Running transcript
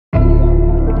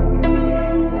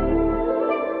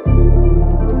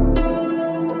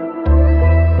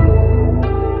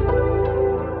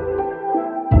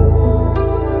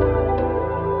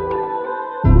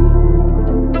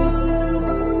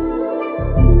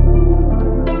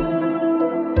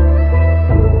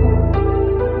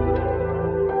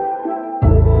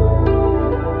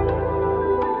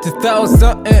2000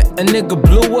 something, a nigga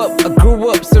blew up. I grew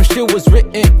up, some shit was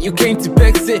written. You came to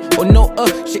pex it, or no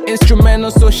she instrumental,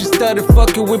 so she started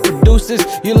fucking with producers.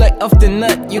 You like off the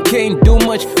nut, you can't do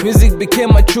much. Music became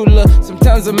my true love.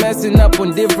 Sometimes I'm messing up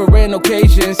on different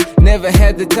occasions. Never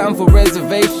had the time for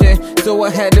reservation, so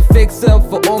I had to fix up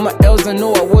for all my L's. I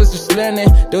know I was just learning.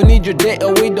 Don't need your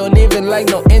data, we don't even like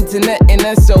no internet. And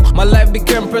then so my life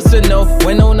became personal.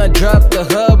 When I dropped the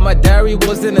hub, my diary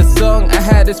wasn't a song. I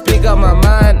had to speak out my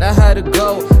mind, I had to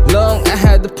go long. I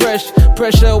had the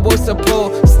pressure was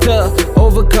supposed to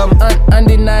overcome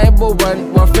undeniable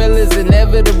run. One fail is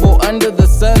inevitable under the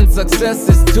sun. Success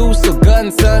is too, so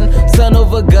gun son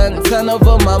of a gun, son of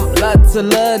a mom. Lots to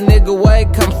learn, nigga, where I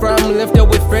come from. Left up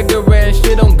with fragrance,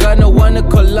 shit on gun, no one a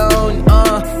cologne.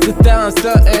 2000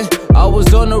 something, I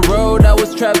was on the road, I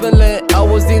was traveling, I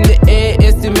was in the air,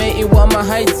 estimating what my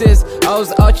height is. I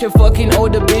was out here fucking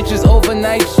older bitches,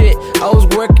 overnight shit. I was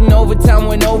working overtime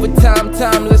when overtime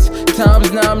timeless.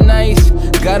 Times now I'm nice,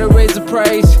 gotta raise the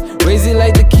price, raise it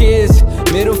like the kids.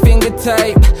 Middle finger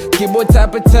type, keyboard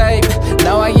type of type.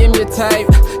 Now I am your type,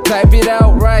 type it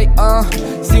out right.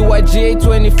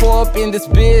 Cyga24 up in this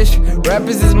bitch.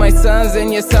 Rappers is my sons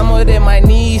and yes, some of them my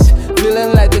niece.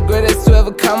 Feeling like the greatest to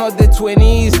ever come out the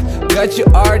 20s. Got your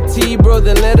RT, bro,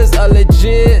 the letters are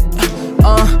legit.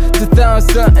 2000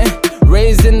 something,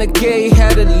 raised in the K,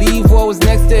 had to leave what was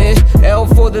next to it. L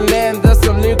for the land, that's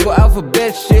some lyrical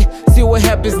alphabet shit. See what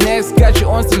happens next, got you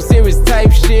on some serious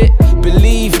type shit.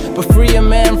 Believe, but free a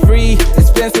man free.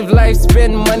 Expensive life,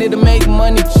 spend money to make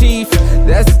money chief.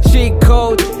 That's the cheat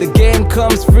code, the game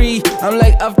comes free. I'm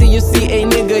like, after you see a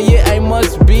nigga, yeah, I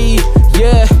must be.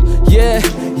 Yeah,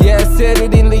 I said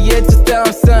it in the year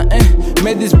 2000 something.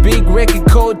 Made this big record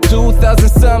code 2000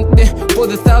 something. For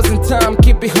the 1000th time,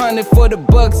 keep it 100 for the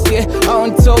bucks, yeah. I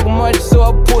don't talk much, so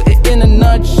I put it in a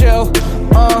nutshell.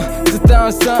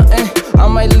 2000 something, I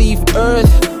might leave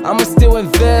Earth, I'ma still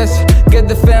invest. Get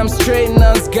the fam straight,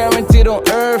 none's guaranteed on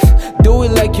Earth. Do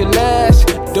it like your last,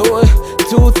 do it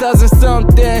 2000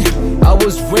 something. I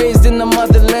was raised in the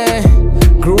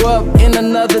motherland, grew up in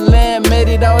another land, made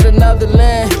it out another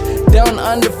land. Down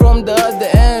under from the other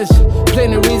ends,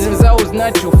 plenty reasons I was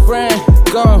not your friend.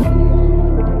 Gone,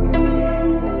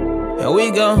 and we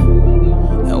gone,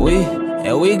 and we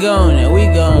gone, and we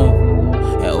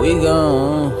gone, and we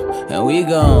gone, and we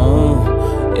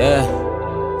gone, yeah.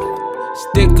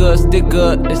 Sticker,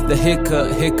 it's the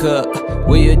hiccup.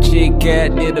 Where your chick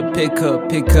at, need a pickup.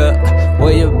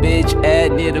 Where your bitch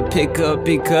at, need a pickup.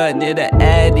 Need a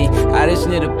addy, I just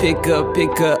need a pickup.